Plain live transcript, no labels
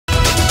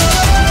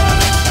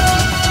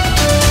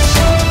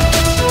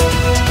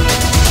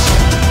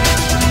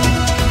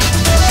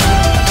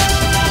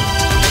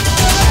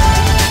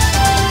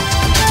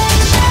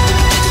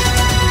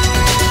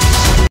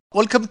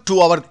Welcome to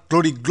our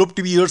Glory Globe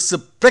TV viewers.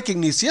 Breaking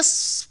news. Yes,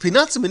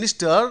 Finance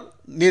Minister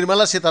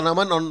Nirmala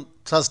Sitharaman on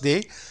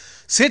Thursday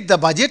said the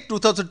budget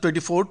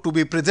 2024 to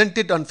be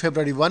presented on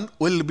February 1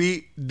 will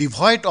be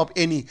devoid of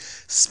any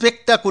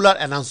spectacular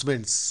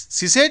announcements.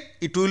 She said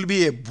it will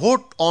be a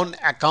vote on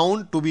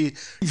account to be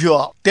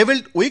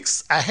tabled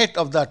weeks ahead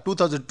of the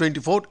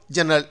 2024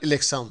 general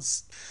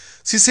elections.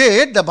 She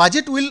said the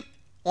budget will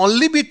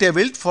only be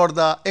tabled for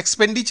the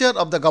expenditure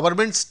of the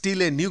government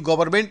till a new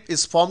government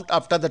is formed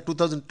after the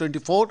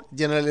 2024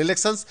 general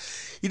elections.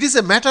 It is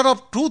a matter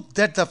of truth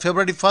that the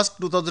February 1st,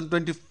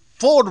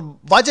 2024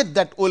 budget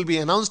that will be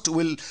announced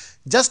will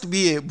just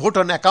be a vote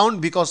on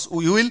account because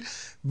we will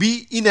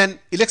be in an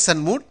election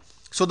mood.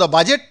 So the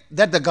budget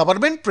that the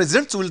government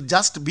presents will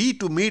just be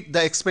to meet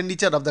the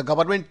expenditure of the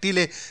government till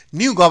a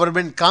new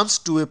government comes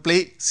to a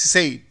play, she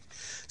said.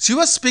 She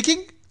was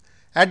speaking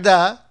at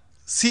the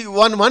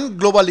C11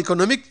 Global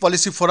Economic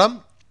Policy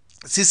Forum.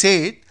 She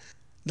said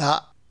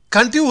the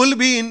country will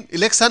be in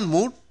election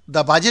mood.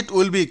 The budget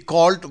will be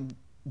called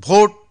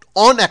vote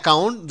on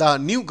account. The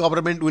new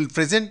government will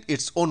present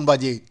its own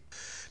budget.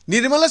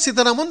 Nirmala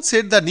Sitharaman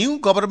said the new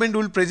government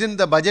will present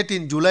the budget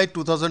in July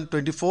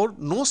 2024.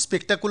 No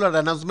spectacular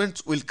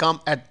announcements will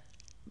come at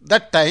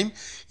that time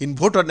in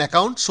vote on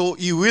account. So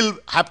you will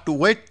have to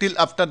wait till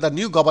after the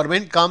new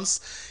government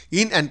comes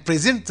in and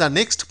present the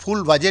next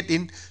full budget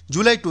in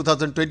July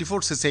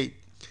 2024, she said.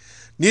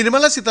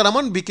 Nirmala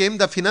Sitharaman became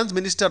the finance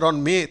minister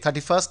on May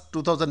 31st,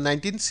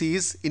 2019. She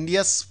is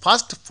India's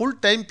first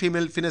full-time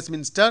female finance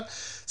minister.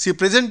 She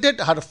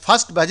presented her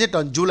first budget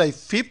on July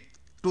 5th,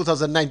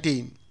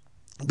 2019.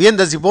 Behind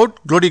the report,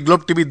 Glory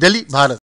Globe TV, Delhi, Bharat.